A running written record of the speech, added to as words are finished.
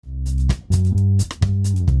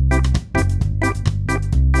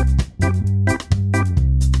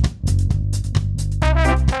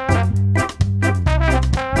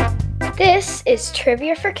This is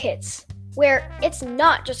Trivia for Kids, where it's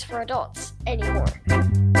not just for adults anymore.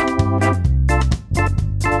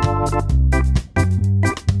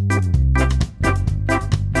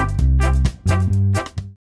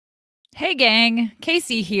 Hey gang,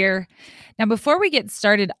 Casey here. Now before we get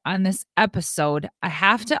started on this episode, I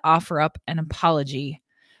have to offer up an apology.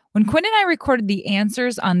 When Quinn and I recorded the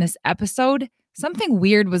answers on this episode, something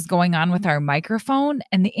weird was going on with our microphone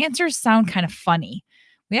and the answers sound kind of funny.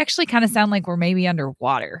 We actually kind of sound like we're maybe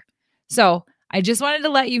underwater. So I just wanted to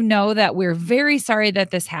let you know that we're very sorry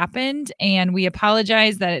that this happened and we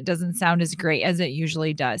apologize that it doesn't sound as great as it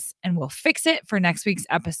usually does. And we'll fix it for next week's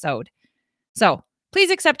episode. So please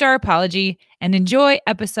accept our apology and enjoy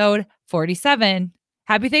episode 47.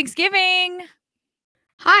 Happy Thanksgiving.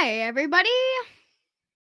 Hi, everybody.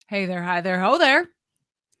 Hey there, hi there, ho there.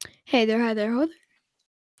 Hey there, hi there, ho there.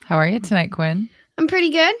 How are you tonight, Quinn? I'm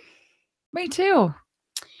pretty good. Me too.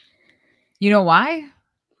 You know why?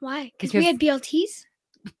 Why? Because we had BLTs?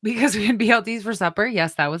 Because we had BLTs for supper.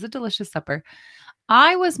 Yes, that was a delicious supper.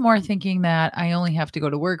 I was more thinking that I only have to go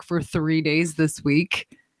to work for 3 days this week,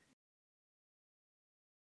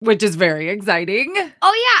 which is very exciting. Oh, yeah.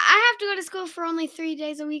 I have to go to school for only 3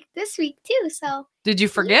 days a week this week, too. So, did you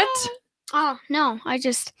forget? Yay. Oh, no.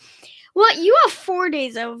 Well, you have 4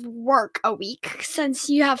 days of work a week since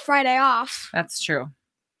you have Friday off. That's true.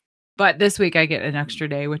 But this week I get an extra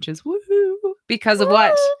day, which is woohoo. Because of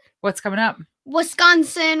what? What's coming up?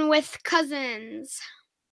 Wisconsin with cousins.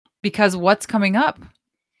 Because what's coming up?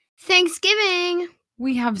 Thanksgiving.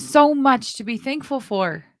 We have so much to be thankful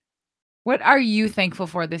for. What are you thankful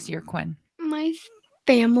for this year, Quinn? My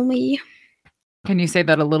family. Can you say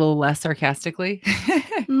that a little less sarcastically?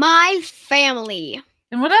 My family.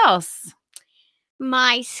 And what else?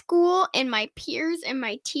 My school and my peers and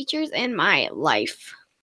my teachers and my life.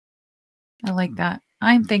 I like that.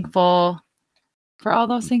 I'm thankful for all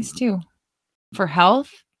those things too. For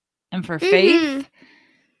health and for faith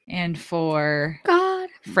and for God,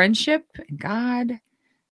 friendship and God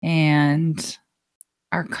and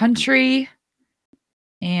our country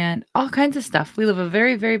and all kinds of stuff. We live a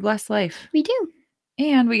very, very blessed life. We do.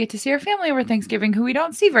 And we get to see our family over Thanksgiving, who we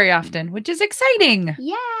don't see very often, which is exciting.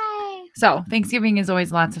 Yay. So Thanksgiving is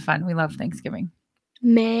always lots of fun. We love Thanksgiving.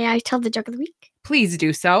 May I tell the joke of the week? Please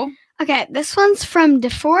do so. Okay, this one's from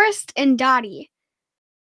DeForest and Dottie.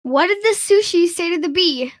 What did the sushi say to the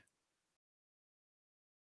bee?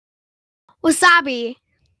 Wasabi.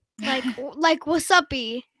 Like what's up,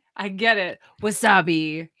 bee? I get it.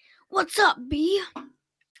 Wasabi. What's up, bee?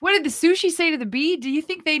 What did the sushi say to the bee? Do you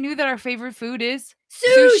think they knew that our favorite food is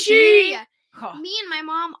sushi? Oh, me and my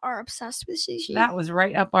mom are obsessed with sushi. that was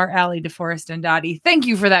right up our alley, DeForest and Dottie. Thank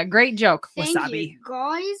you for that great joke, Thank Wasabi. you,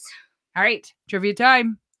 guys. All right, trivia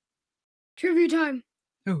time. Trivia time.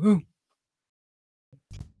 Ooh.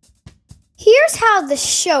 Here's how the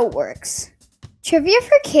show works. Trivia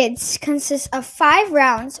for Kids consists of 5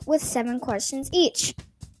 rounds with 7 questions each.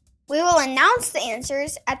 We will announce the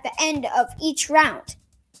answers at the end of each round.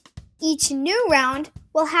 Each new round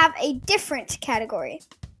will have a different category.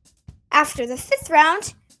 After the 5th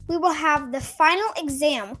round, we will have the final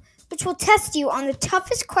exam, which will test you on the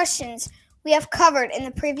toughest questions we have covered in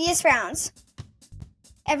the previous rounds.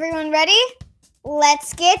 Everyone ready?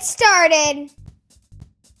 Let's get started.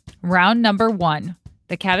 Round number 1.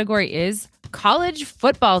 The category is college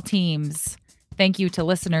football teams. Thank you to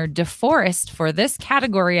listener DeForest for this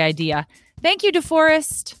category idea. Thank you,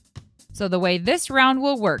 DeForest. So the way this round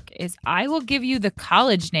will work is I will give you the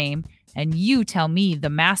college name and you tell me the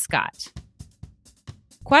mascot.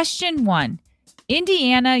 Question 1.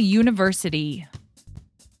 Indiana University.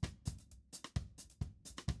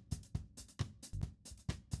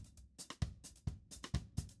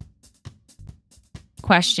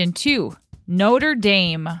 Question 2. Notre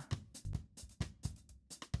Dame.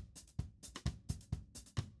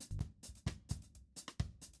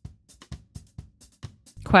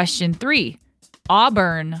 Question 3.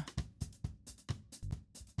 Auburn.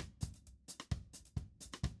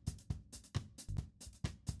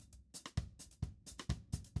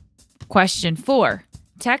 Question 4.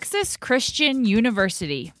 Texas Christian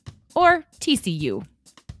University, or TCU.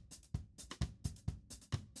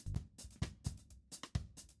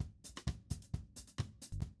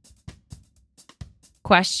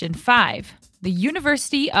 Question 5. The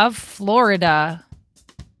University of Florida.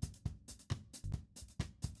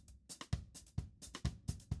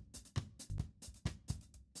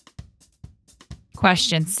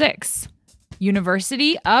 Question 6.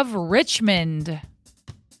 University of Richmond.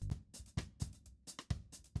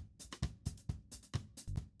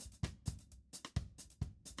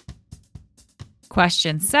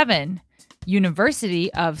 Question 7.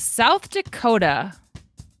 University of South Dakota.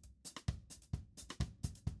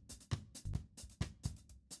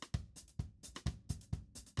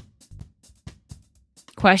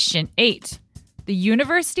 Question 8. The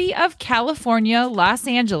University of California, Los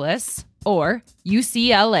Angeles, or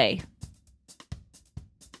UCLA.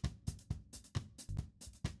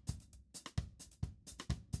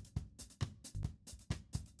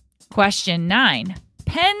 Question 9.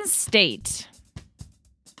 Penn State.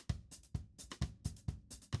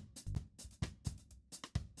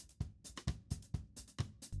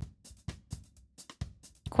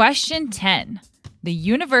 Question 10. The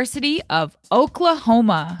University of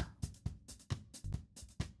Oklahoma.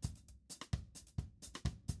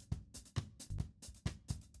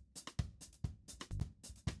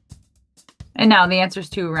 And now the answers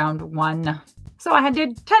to round 1. So I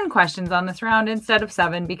did 10 questions on this round instead of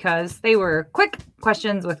 7 because they were quick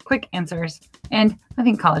questions with quick answers. And I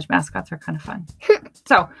think college mascots are kind of fun.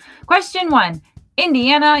 So, question 1.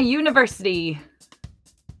 Indiana University.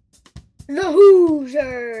 The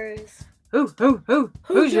Hoosiers.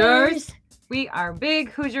 Hoosiers. We are big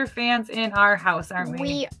Hoosier fans in our house, aren't we?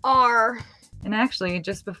 We are. And actually,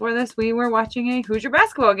 just before this, we were watching a Hoosier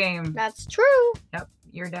basketball game. That's true. Yep.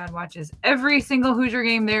 Your dad watches every single Hoosier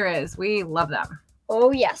game there is. We love them.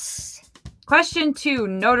 Oh, yes. Question 2,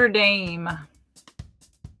 Notre Dame.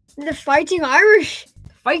 The Fighting Irish.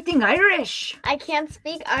 Fighting Irish. I can't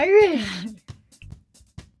speak Irish.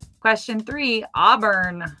 Question 3,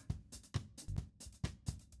 Auburn.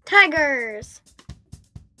 Tigers.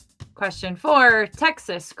 Question 4,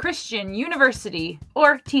 Texas Christian University,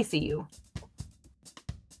 or TCU.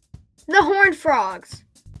 The Horned Frogs.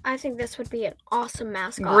 I think this would be an awesome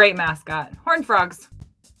mascot. Great mascot. Horned Frogs.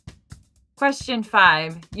 Question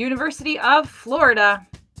 5, University of Florida.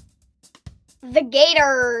 The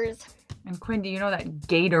Gators. And Quinn, do you know that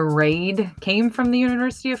Gatorade came from the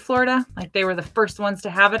University of Florida? Like they were the first ones to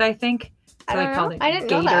have it, I think. So they called it I didn't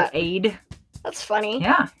know that. Gatorade. That's funny.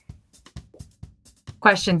 Yeah.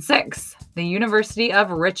 Question 6, the University of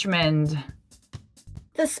Richmond.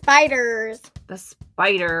 The Spiders. The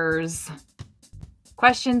Spiders.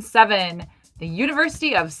 Question 7, the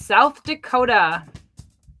University of South Dakota.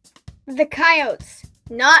 The Coyotes.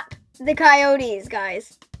 Not the Coyotes,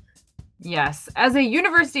 guys. Yes, as a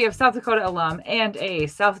University of South Dakota alum and a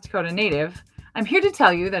South Dakota native, I'm here to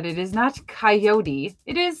tell you that it is not coyote,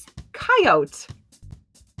 it is coyote.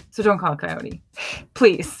 So don't call it coyote,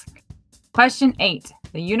 please. Question 8,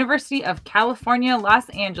 the University of California, Los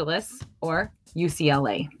Angeles, or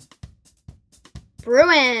UCLA.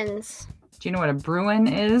 Bruins. Do you know what a Bruin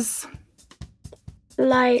is?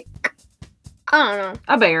 Like, I don't know.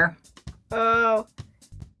 A bear. Oh.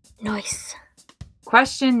 Nice.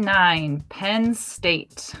 Question 9, Penn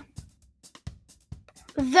State.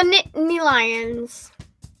 The Nittany Lions.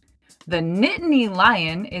 The Nittany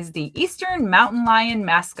Lion is the Eastern Mountain Lion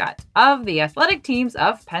mascot of the athletic teams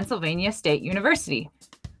of Pennsylvania State University.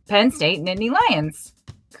 Penn State Nittany Lions.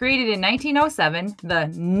 Created in 1907,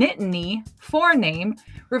 the Nittany forename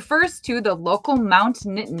refers to the local Mount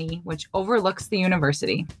Nittany, which overlooks the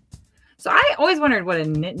university. So I always wondered what a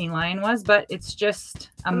Nittany lion was, but it's just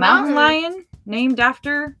a mountain lion named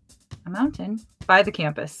after a mountain by the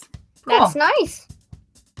campus. Cool. That's nice.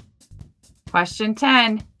 Question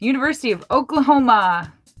 10, University of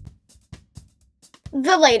Oklahoma.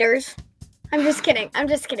 The Laters. I'm just kidding.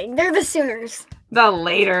 They're the Sooners. The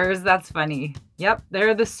Laters. That's funny. Yep,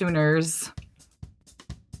 they're the Sooners.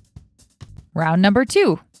 Round number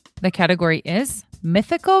 2. The category is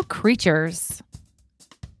mythical creatures.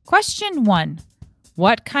 Question 1.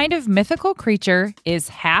 What kind of mythical creature is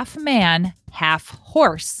half man, half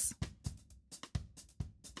horse?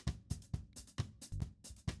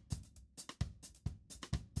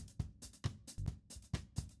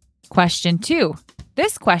 Question 2.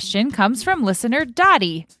 This question comes from listener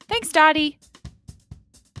Dottie. Thanks, Dottie.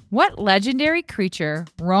 What legendary creature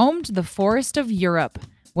roamed the forest of Europe,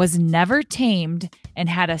 was never tamed, and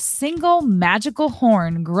had a single magical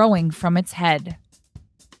horn growing from its head?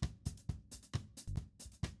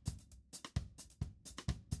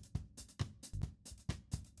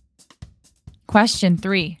 Question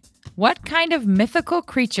 3. What kind of mythical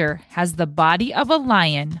creature has the body of a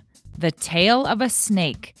lion, the tail of a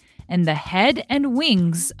snake, and the head and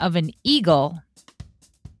wings of an eagle?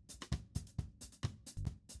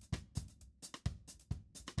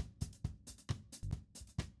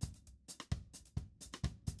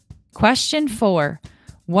 Question 4.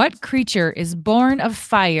 What creature is born of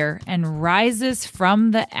fire and rises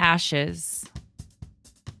from the ashes?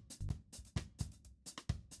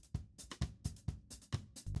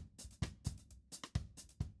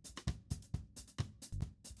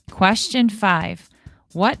 Question 5.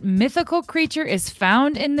 What mythical creature is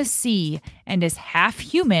found in the sea and is half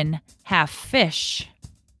human, half fish?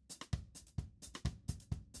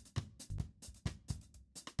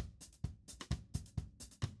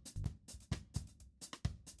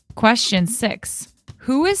 Question 6.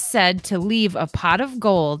 Who is said to leave a pot of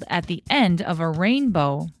gold at the end of a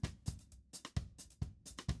rainbow?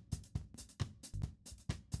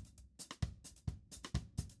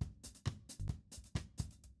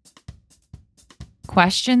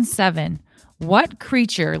 Question 7. What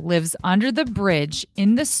creature lives under the bridge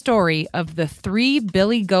in the story of the three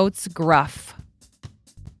billy goats gruff?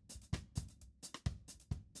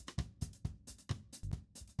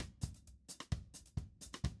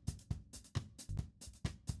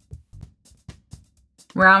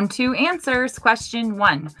 Round 2 answers. Question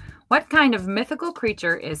 1. What kind of mythical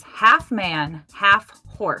creature is half man, half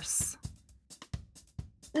horse?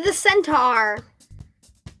 The centaur.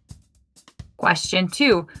 Question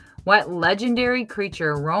 2. What legendary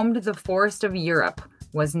creature roamed the forest of Europe,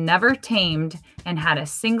 was never tamed, and had a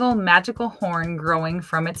single magical horn growing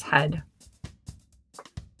from its head?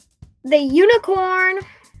 The unicorn.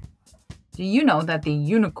 Do you know that the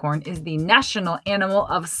unicorn is the national animal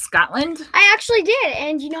of Scotland? I actually did,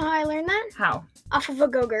 and you know how I learned that? How? Off of a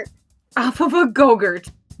go-gurt. Off of a go-gurt.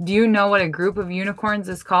 Do you know what a group of unicorns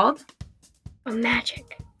is called? A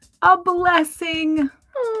magic. A blessing.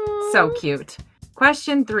 Aww. So cute.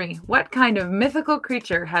 Question 3. What kind of mythical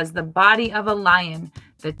creature has the body of a lion,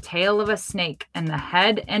 the tail of a snake, and the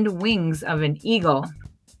head and wings of an eagle?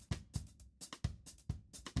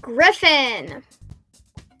 Griffin.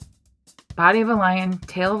 Body of a lion,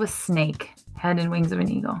 tail of a snake, head and wings of an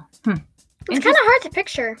eagle. It's kind of hard to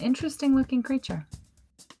picture. Interesting looking creature.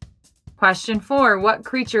 Question 4. What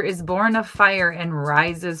creature is born of fire and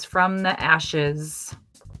rises from the ashes?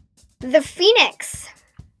 The phoenix.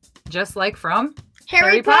 Just like from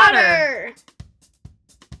Harry Potter.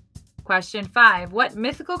 Question 5. What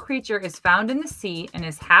mythical creature is found in the sea and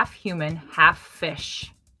is half human, half fish?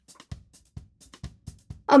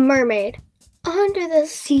 A mermaid. Under the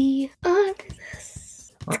sea, under the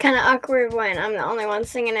sea. It's kind of awkward when I'm the only one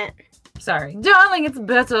singing it. Sorry. Darling, it's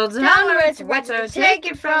better. Down where it's wetter, take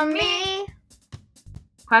it from me.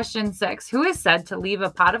 Question 6. Who is said to leave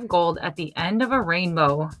a pot of gold at the end of a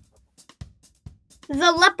rainbow?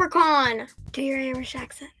 The leprechaun. Do your Irish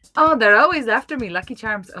accent. Oh, they're always after me, Lucky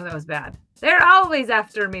Charms. Oh, that was bad. They're always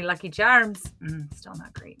after me, Lucky Charms. Still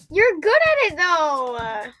not great. You're good at it, though.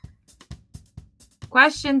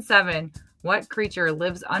 Question 7. What creature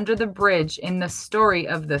lives under the bridge in the story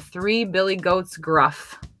of the three billy goats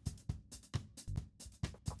gruff?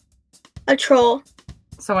 A troll.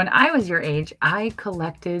 So when I was your age, I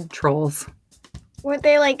collected trolls. Weren't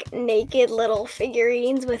they like naked little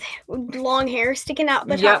figurines with long hair sticking out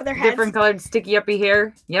the top of their heads? Different colored sticky uppy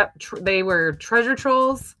hair. Yep. They were treasure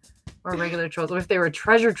trolls or regular trolls. If they were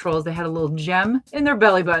treasure trolls, they had a little gem in their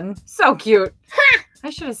belly button. So cute. Ha! I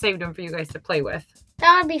should have saved them for you guys to play with.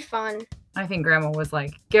 That would be fun. I think Grandma was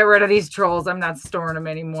like, get rid of these trolls. I'm not storing them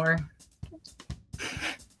anymore.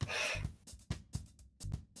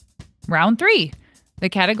 Round 3. The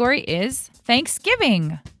category is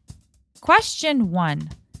Thanksgiving. Question 1.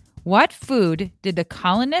 What food did the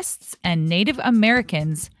colonists and Native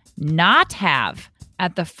Americans not have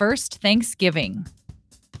at the first Thanksgiving?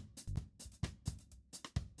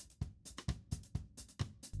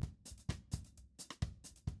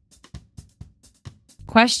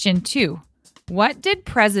 Question 2. What did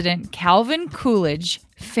President Calvin Coolidge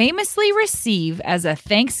famously receive as a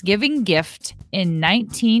Thanksgiving gift in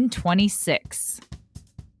 1926?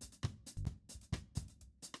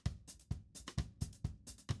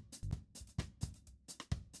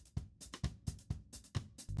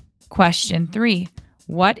 Question 3.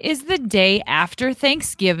 What is the day after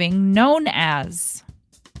Thanksgiving known as?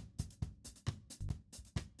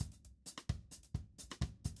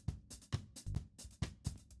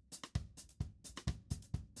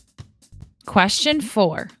 Question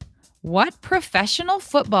 4. What professional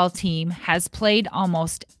football team has played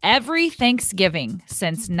almost every Thanksgiving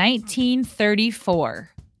since 1934?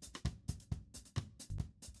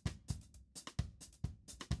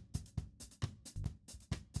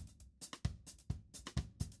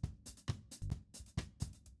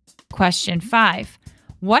 Question 5.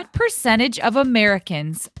 What percentage of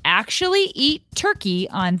Americans actually eat turkey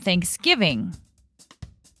on Thanksgiving?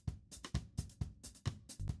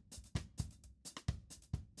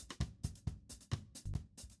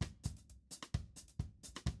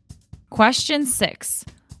 Question 6.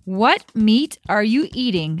 What meat are you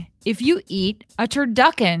eating if you eat a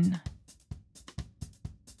turducken?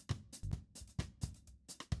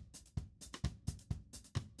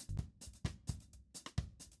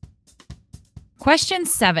 Question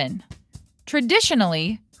 7.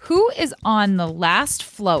 Traditionally, who is on the last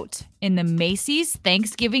float in the Macy's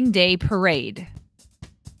Thanksgiving Day Parade?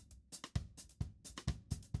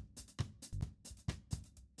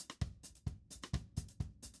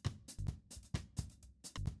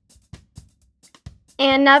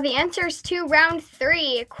 And now the answers to round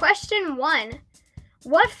 3. Question 1.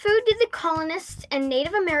 What food did the colonists and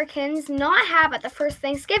Native Americans not have at the first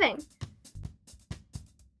Thanksgiving?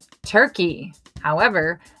 Turkey.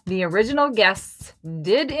 However, the original guests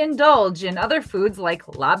did indulge in other foods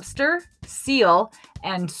like lobster, seal,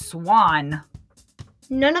 and swan.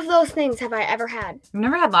 None of those things have I ever had. You've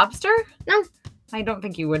never had lobster? No. I don't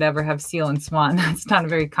think you would ever have seal and swan. That's not a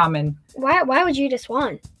very common. Why would you eat a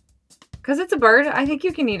swan? Because it's a bird. I think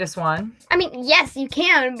you can eat a swan. I mean, yes, you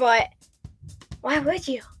can, but why would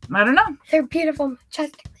you? I don't know. They're beautiful,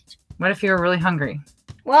 majestic. What if you were really hungry?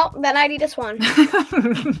 Well, then I'd eat a swan.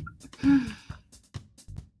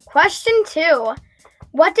 Question 2.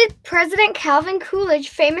 What did President Calvin Coolidge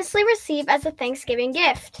famously receive as a Thanksgiving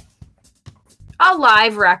gift? A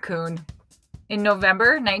live raccoon. In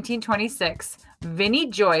November 1926,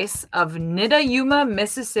 Vinnie Joyce of Nidayuma,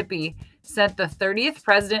 Mississippi, sent the 30th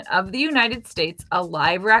President of the United States a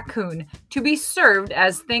live raccoon to be served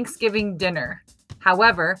as Thanksgiving dinner.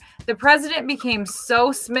 However, the president became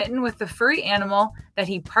so smitten with the furry animal that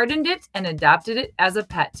he pardoned it and adopted it as a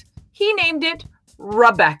pet. He named it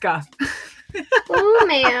Rebecca. Oh,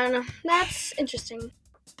 man. That's interesting.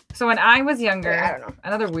 So when I was younger, I don't know.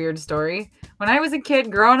 another weird story. When I was a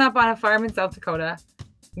kid growing up on a farm in South Dakota,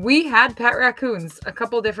 we had pet raccoons a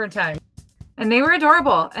couple different times. And they were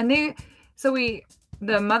adorable. And the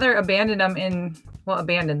mother abandoned them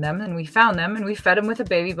and we found them and we fed them with a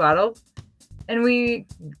baby bottle. And we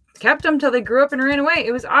kept them till they grew up and ran away.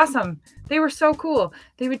 It was awesome. They were so cool.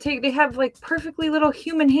 They have like perfectly little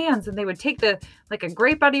human hands, and they would take a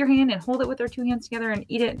grape out of your hand and hold it with their two hands together and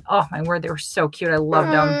eat it. Oh my word, they were so cute. I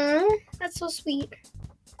loved them. That's so sweet.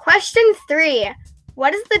 Question 3.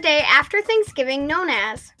 What is the day after Thanksgiving known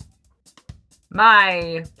as?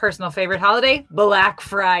 My personal favorite holiday, Black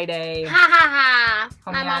Friday. Ha ha ha.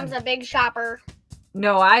 Oh, My man. mom's a big shopper.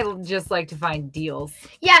 No, I just like to find deals.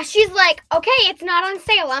 Yeah, she's like, okay, it's not on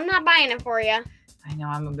sale. I'm not buying it for you. I know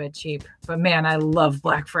I'm a bit cheap, but man, I love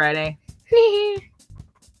Black Friday.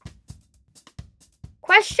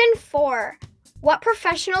 Question 4. What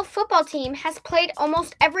professional football team has played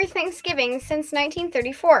almost every Thanksgiving since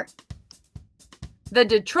 1934? The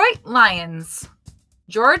Detroit Lions.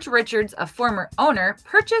 George Richards, a former owner,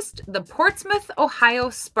 purchased the Portsmouth, Ohio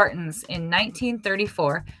Spartans in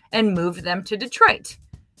 1934 and moved them to Detroit.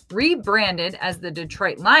 Rebranded as the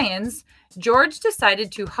Detroit Lions, George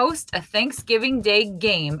decided to host a Thanksgiving Day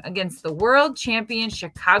game against the world champion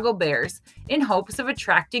Chicago Bears in hopes of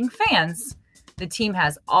attracting fans. The team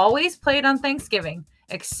has always played on Thanksgiving,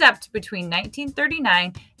 except between 1939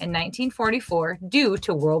 and 1944 due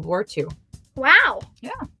to World War II. Wow.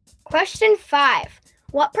 Yeah. Question 5.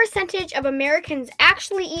 What percentage of Americans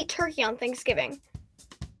actually eat turkey on Thanksgiving?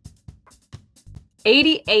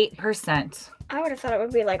 88%. I would have thought it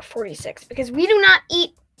would be like 46 because we do not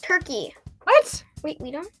eat turkey. What? Wait,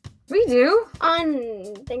 we don't? We do.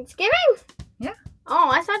 On Thanksgiving? Yeah. Oh,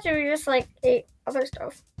 I thought you just like ate other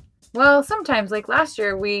stuff. Well, sometimes, like last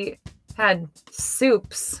year, we had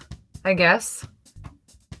soups, I guess.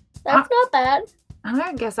 That's not bad.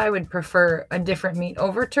 I guess I would prefer a different meat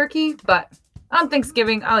over turkey, but on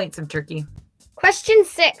Thanksgiving, I'll eat some turkey. Question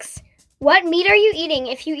 6. What meat are you eating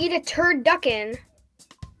if you eat a turducken?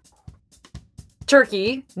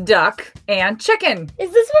 Turkey, duck, and chicken.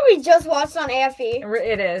 Is this what we just watched on AFE?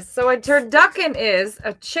 It is. So a turducken is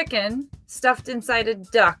a chicken stuffed inside a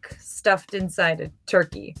duck, stuffed inside a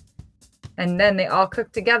turkey. And then they all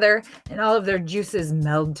cook together, and all of their juices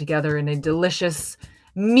meld together in a delicious,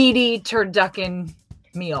 meaty turducken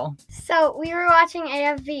meal. So we were watching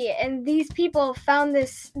AFV, and these people found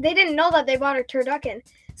this. They didn't know that they bought a turducken.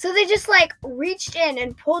 So they just like reached in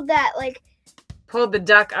and pulled the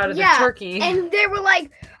duck out of the turkey. And they were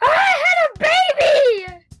like, I had a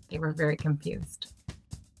baby! They were very confused.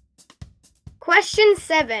 Question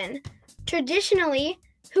 7. Traditionally,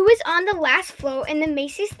 who is on the last float in the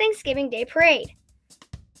Macy's Thanksgiving Day Parade?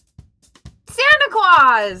 Santa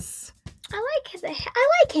Claus! I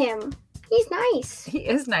like him. He's nice. He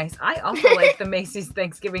is nice. I also like the Macy's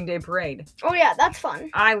Thanksgiving Day Parade. Oh yeah, that's fun.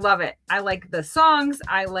 I love it. I like the songs.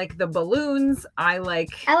 I like the balloons. I like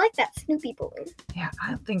that Snoopy balloon. Yeah,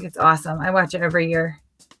 I think it's awesome. I watch it every year.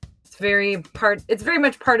 It's very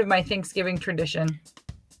much part of my Thanksgiving tradition.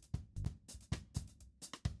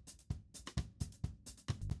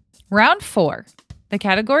 Round 4. The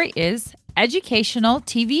category is educational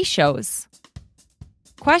TV shows.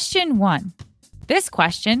 Question 1. This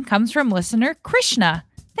question comes from listener Krishna.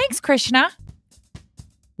 Thanks, Krishna.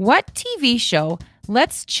 What TV show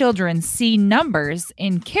lets children see numbers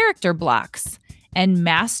in character blocks and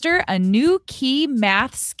master a new key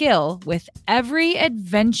math skill with every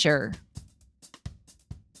adventure?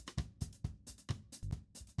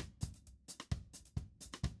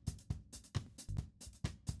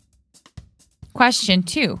 Question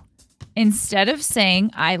 2. Instead of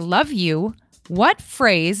saying, I love you, what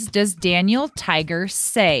phrase does Daniel Tiger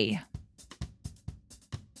say?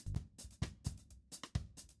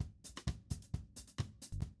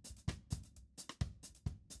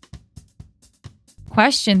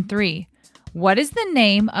 Question 3. What is the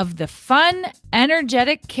name of the fun,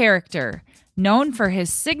 energetic character known for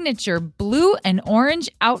his signature blue and orange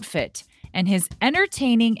outfit and his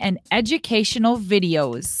entertaining and educational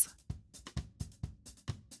videos?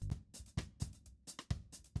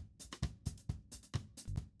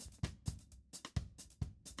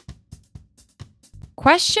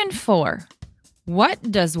 Question 4.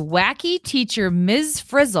 What does wacky teacher Ms.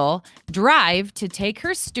 Frizzle drive to take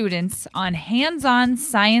her students on hands-on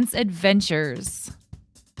science adventures?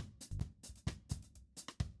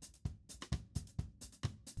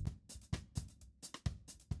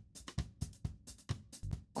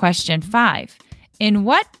 Question 5. In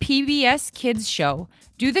what PBS Kids show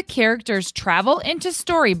do the characters travel into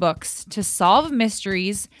storybooks to solve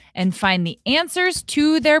mysteries and find the answers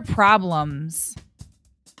to their problems?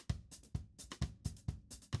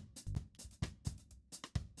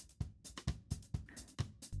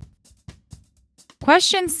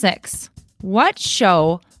 Question 6. What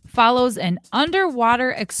show follows an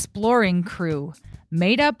underwater exploring crew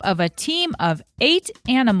made up of a team of 8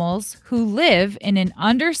 animals who live in an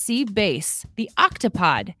undersea base, the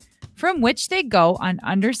Octopod, from which they go on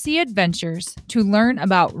undersea adventures to learn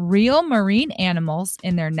about real marine animals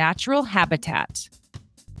in their natural habitat?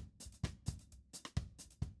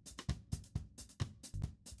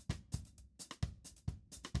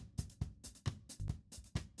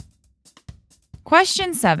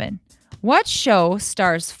 Question 7. What show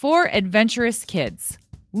stars 4 adventurous kids,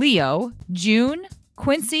 Leo, June,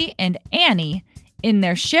 Quincy, and Annie, in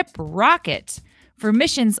their ship Rocket for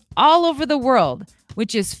missions all over the world,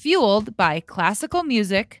 which is fueled by classical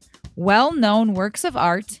music, well-known works of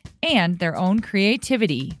art, and their own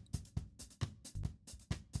creativity?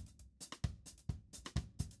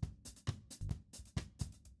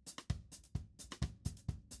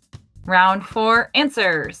 Round 4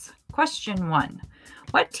 answers. Question 1.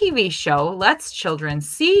 What TV show lets children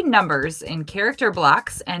see numbers in character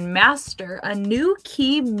blocks and master a new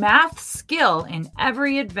key math skill in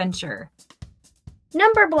every adventure?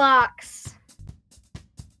 Number blocks.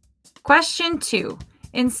 Question 2.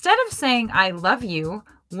 Instead of saying I love you,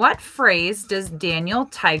 what phrase does Daniel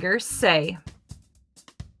Tiger say?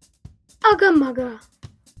 Ugga mugga.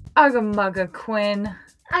 Ugga mugga, Quinn.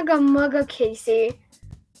 Ugga mugga, Casey.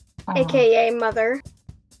 Aw. AKA mother.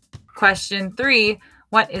 Question 3.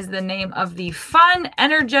 What is the name of the fun,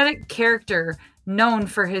 energetic character known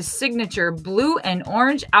for his signature blue and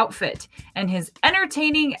orange outfit and his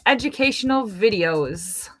entertaining educational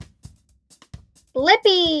videos?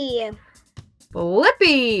 Blippi.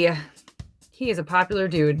 Blippi. He is a popular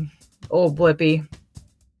dude. Oh, Blippi.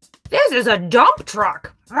 This is a dump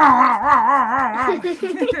truck. I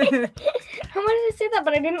wanted to say that,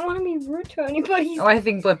 but I didn't want to be rude to anybody. Oh, I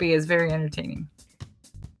think Blippi is very entertaining.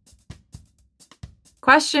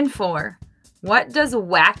 Question 4. What does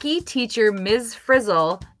wacky teacher Ms.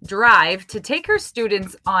 Frizzle drive to take her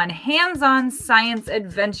students on hands-on science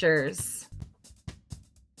adventures?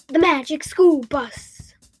 The magic school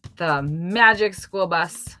bus. The magic school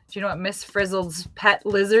bus. Do you know what Miss Frizzle's pet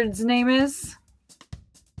lizard's name is?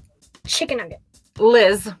 Chicken nugget.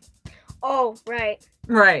 Liz. Oh, right.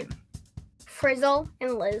 Right. Frizzle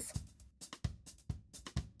and Liz.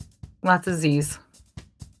 Lots of Z's.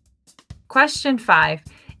 Question 5.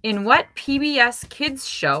 In what PBS Kids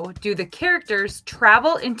show do the characters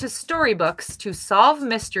travel into storybooks to solve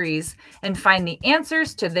mysteries and find the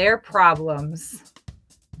answers to their problems?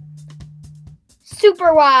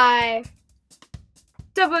 Super Y.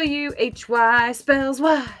 WHY spells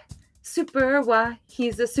Y. Super Y.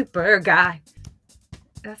 He's a super guy.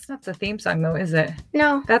 That's not the theme song, though, is it?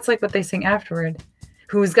 No. That's like what they sing afterward.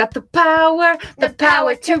 Who's got the power? The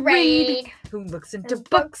power to read. Who looks into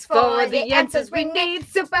books for the answers we need?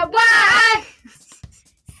 Super why?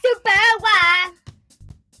 Super why?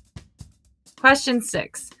 Question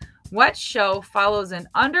 6. What show follows an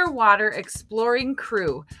underwater exploring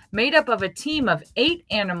crew made up of a team of 8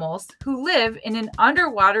 animals who live in an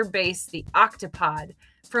underwater base, the Octopod,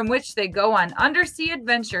 from which they go on undersea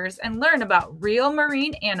adventures and learn about real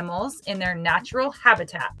marine animals in their natural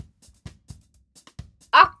habitat?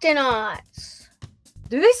 Octonauts.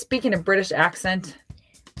 Do they speak in a British accent?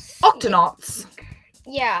 Octonauts.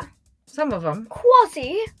 Yeah. Some of them.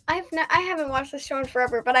 Quasi. I haven't watched this show in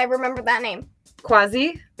forever, but I remember that name.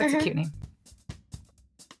 Quasi. That's a cute name.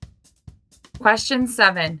 Question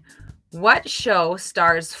 7. What show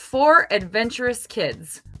stars 4 adventurous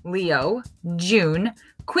kids, Leo, June,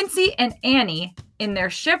 Quincy, and Annie, in their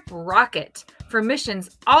ship Rocket for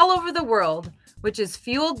missions all over the world, which is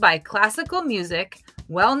fueled by classical music,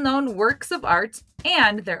 well-known works of art,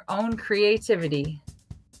 and their own creativity?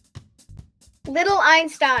 Little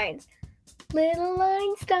Einsteins. Little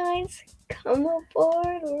Einsteins, come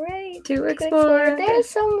aboard, right? To explore. There's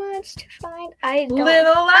so much to find.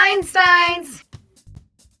 Little Einsteins.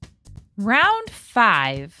 Round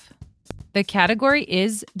 5. The category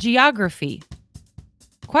is geography.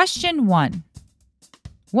 Question 1.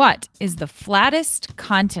 What is the flattest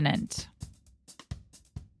continent?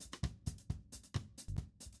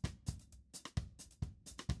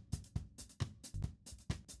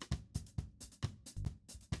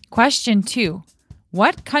 Question 2.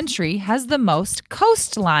 What country has the most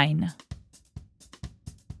coastline?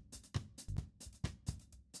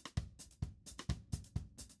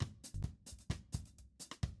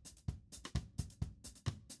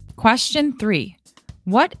 Question 3.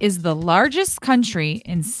 What is the largest country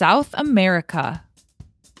in South America?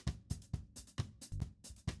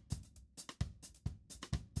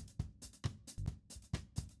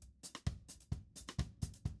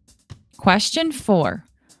 Question 4.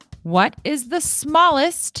 What is the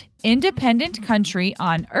smallest independent country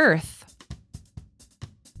on Earth?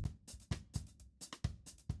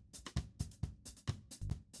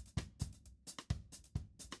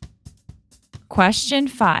 Question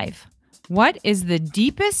 5. What is the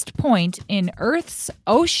deepest point in Earth's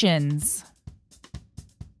oceans?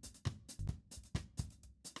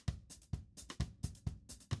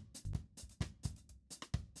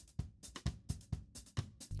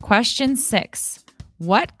 Question 6.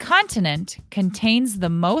 What continent contains the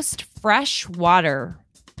most fresh water?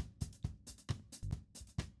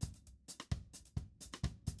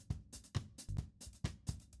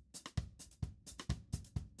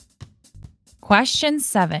 Question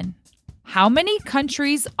 7. How many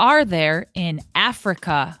countries are there in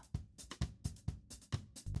Africa?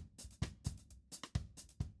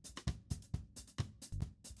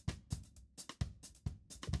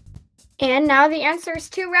 And now the answers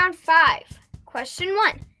to round 5. Question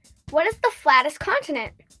 1. What is the flattest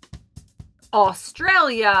continent?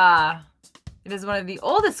 Australia. It is one of the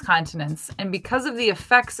oldest continents, and because of the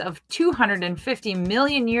effects of 250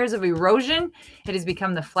 million years of erosion, it has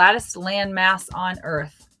become the flattest landmass on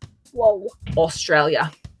Earth. Whoa. Australia.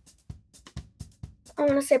 I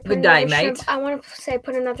want to say Good day, mate. I want to say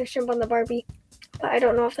put another shrimp on the Barbie, but I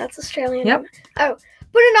don't know if that's Australian. Yep. Oh,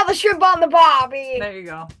 put another shrimp on the Barbie. There you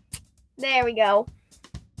go. There we go.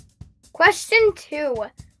 Question 2.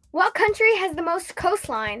 What country has the most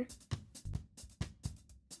coastline?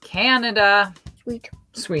 Canada.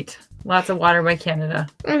 Sweet. Lots of water by Canada.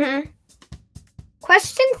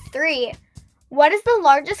 Question 3. What is the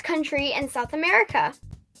largest country in South America?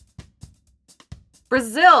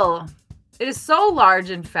 Brazil. It is so large,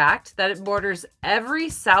 in fact, that it borders every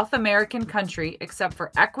South American country except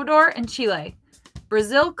for Ecuador and Chile.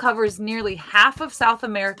 Brazil covers nearly half of South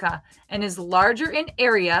America and is larger in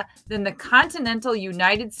area than the continental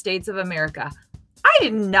United States of America. I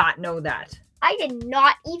did not know that. I did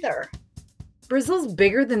not either. Brazil's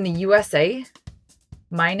bigger than the USA,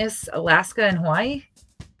 minus Alaska and Hawaii?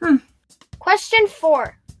 Question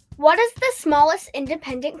 4. What is the smallest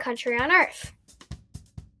independent country on Earth?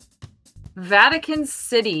 Vatican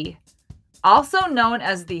City, also known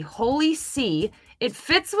as the Holy See. It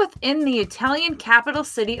fits within the Italian capital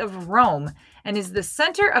city of Rome and is the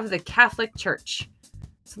center of the Catholic Church.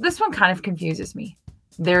 So this one kind of confuses me.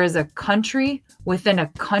 There is a country within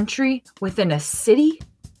a city?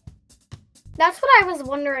 That's what I was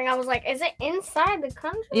wondering. I was like, is it inside the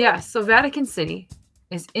country? Yeah, so Vatican City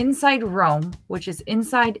is inside Rome, which is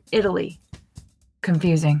inside Italy.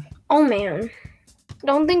 Confusing. Oh, man.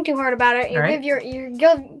 Don't think too hard about it.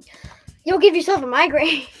 You'll give yourself a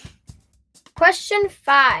migraine. Question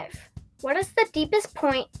 5. What is the deepest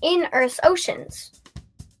point in Earth's oceans?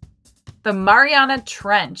 The Mariana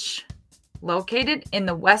Trench, located in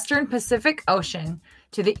the western Pacific Ocean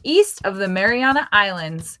to the east of the Mariana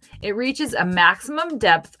Islands, it reaches a maximum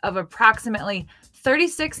depth of approximately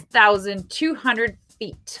 36,200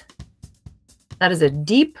 feet. That is a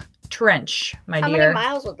deep trench, my How dear. many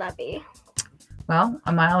miles would that be? Well,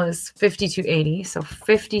 a mile is 5,280, so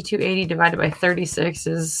 5,280 divided by 36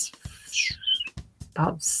 is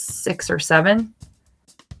about 6 or 7,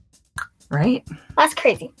 right? That's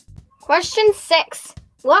crazy. Question 6.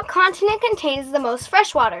 What continent contains the most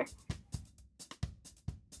fresh water?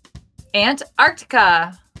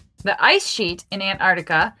 Antarctica. The ice sheet in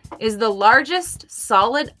Antarctica is the largest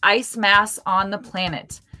solid ice mass on the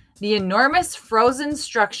planet. The enormous frozen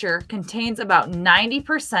structure contains about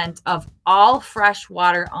 90% of all fresh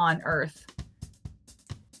water on Earth.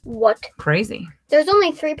 What? Crazy. There's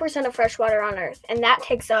only 3% of fresh water on Earth, and that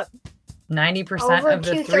takes up 90% over of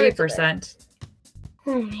the 2/3 3%.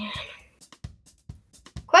 Oh, man.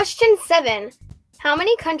 Question 7. How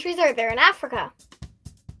many countries are there in Africa?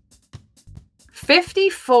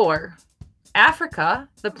 54. Africa,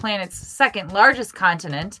 the planet's second largest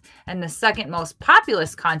continent and the second most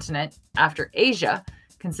populous continent after Asia,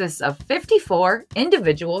 consists of 54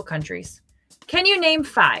 individual countries. Can you name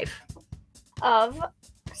 5? Of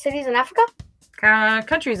cities in Africa?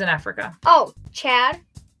 Countries in Africa. Oh, Chad.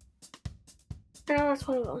 No, that's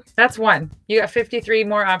one of them. That's one. You got 53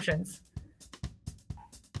 more options.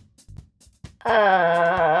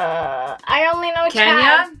 I only know Kenya,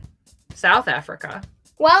 Chad. South Africa.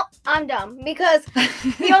 Well, I'm dumb because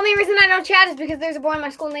the only reason I know Chad is because there's a boy in my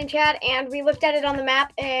school named Chad, and we looked at it on the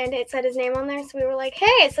map and it said his name on there, so we were like,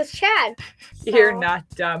 hey, it says Chad. You're not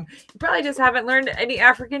dumb. You probably just haven't learned any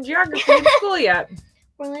African geography in school yet.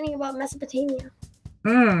 We're learning about Mesopotamia.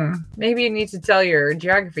 Maybe you need to tell your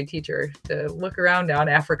geography teacher to look around on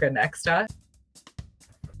Africa next, huh?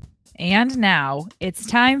 And now it's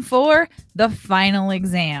time for the final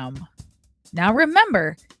exam. Now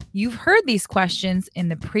remember, you've heard these questions in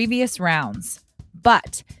the previous rounds,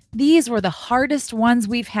 but these were the hardest ones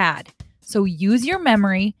we've had. So use your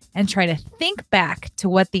memory and try to think back to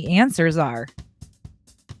what the answers are.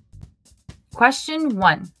 Question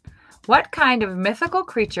 1. What kind of mythical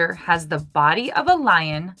creature has the body of a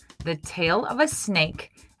lion, the tail of a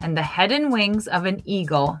snake, and the head and wings of an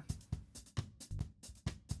eagle?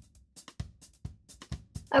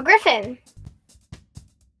 A griffin.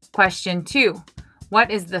 Question 2. What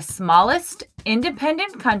is the smallest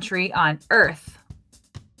independent country on Earth?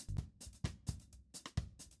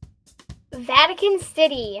 Vatican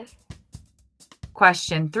City.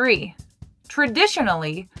 Question 3.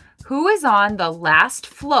 Traditionally, who is on the last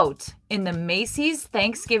float in the Macy's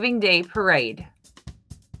Thanksgiving Day Parade?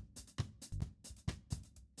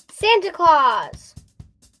 Santa Claus.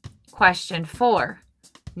 Question 4.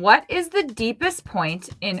 What is the deepest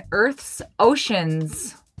point in Earth's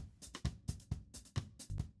oceans?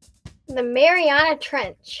 The Mariana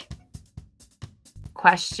Trench.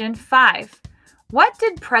 Question 5. What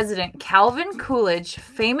did President Calvin Coolidge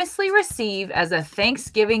famously receive as a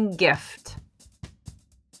Thanksgiving gift?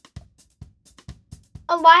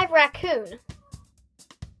 A live raccoon.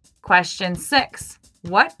 Question 6.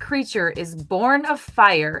 What creature is born of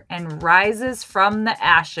fire and rises from the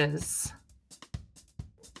ashes?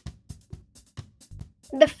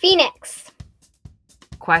 The phoenix.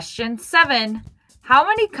 Question 7. How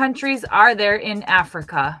many countries are there in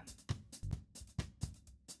Africa?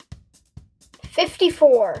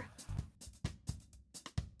 54.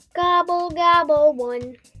 Gobble, gobble,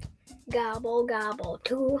 1. Gobble, gobble,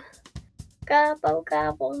 2. Gobble,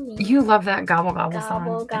 gobble, me. You love that gobble gobble song.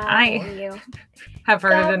 Gobble, And gobble, I you. have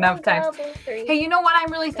heard Gobble, it enough times. gobble, 3. Hey, you know what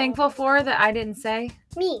I'm really thankful for that I didn't say?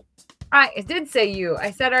 Me. I did say you.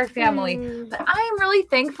 I said our family. But I am really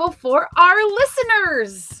thankful for our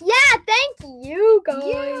listeners. Yeah, thank you, guys.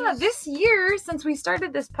 Yeah, this year, since we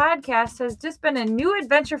started this podcast, has just been a new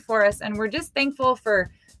adventure for us. And we're just thankful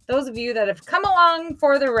for those of you that have come along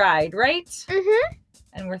for the ride, right? Mm-hmm.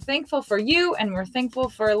 And we're thankful for you, and we're thankful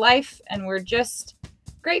for life, and we're just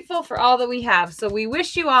grateful for all that we have. So we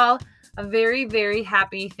wish you all a very, very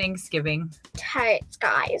happy Thanksgiving. Tight,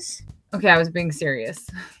 guys. Okay, I was being serious.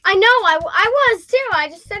 I know, I was too. I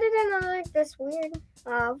just said it in like this weird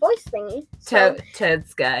voice thingy. So,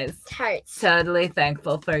 Toads, guys. tight. Totally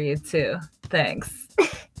thankful for you, too. Thanks.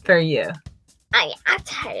 For you. I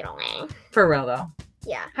totally. For real, though.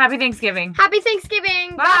 Yeah. Happy Thanksgiving. Happy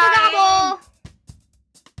Thanksgiving. Bye. Gobble, gobble.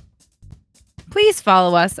 Please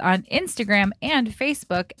follow us on Instagram and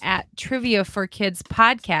Facebook at Trivia for Kids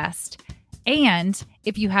Podcast. And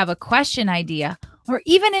if you have a question idea or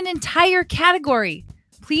even an entire category,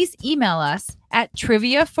 please email us at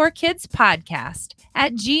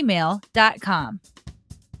triviaforkidspodcast@gmail.com.